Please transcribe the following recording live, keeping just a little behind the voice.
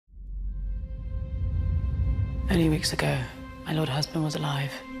Only weeks ago, my lord husband was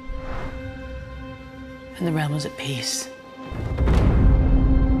alive. And the realm was at peace.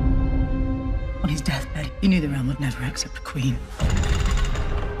 On his deathbed, he knew the realm would never accept a queen.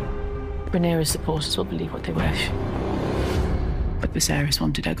 Rhaenyra's supporters will believe what they wish. But Viserys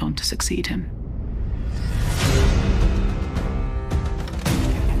wanted Aegon to succeed him.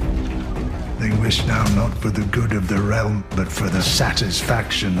 They wish now not for the good of the realm, but for the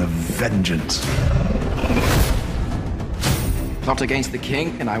satisfaction of vengeance. Plot against the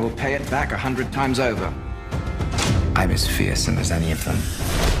king, and I will pay it back 100 times over. I'm as fearsome as any of them.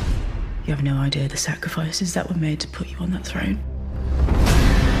 You have no idea the sacrifices that were made to put you on that throne.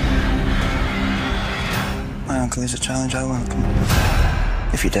 My uncle is a challenge I welcome.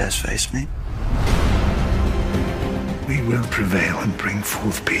 If he dares face me. We will prevail and bring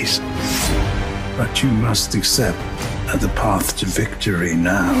forth peace. But you must accept that the path to victory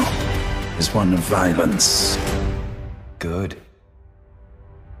now is one of violence. Good.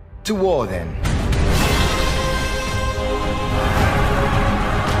 To war, then.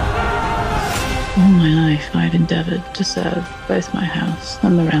 All my life, I've endeavored to serve both my house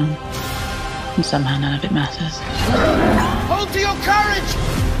and the realm. And somehow none of it matters. Hold to your courage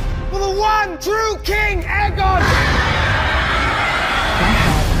for the one true King, Aegon! My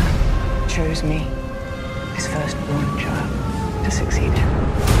father chose me, his firstborn child, to succeed him.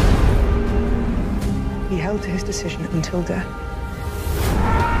 He held to his decision until death.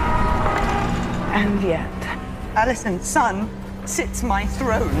 And yet, Alicent's son sits my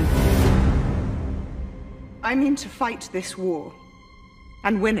throne. I mean to fight this war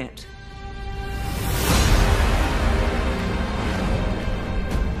and win it.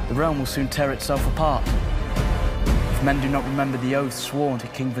 The realm will soon tear itself apart. If men do not remember the oath sworn to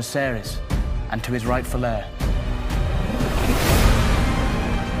King Viserys and to his rightful heir.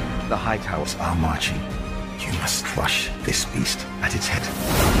 The Hightowers are marching. You must crush this beast at its head.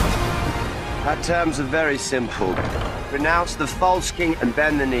 Our terms are very simple. Renounce the false king and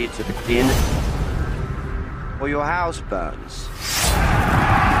bend the knee to the king, or your house burns.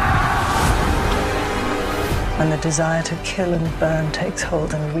 When the desire to kill and burn takes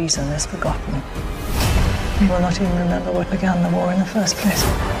hold and reason is forgotten, we will not even remember what began the war in the first place.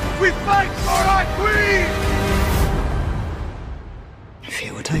 We fight for our queen! I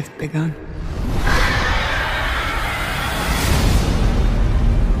fear what I've begun.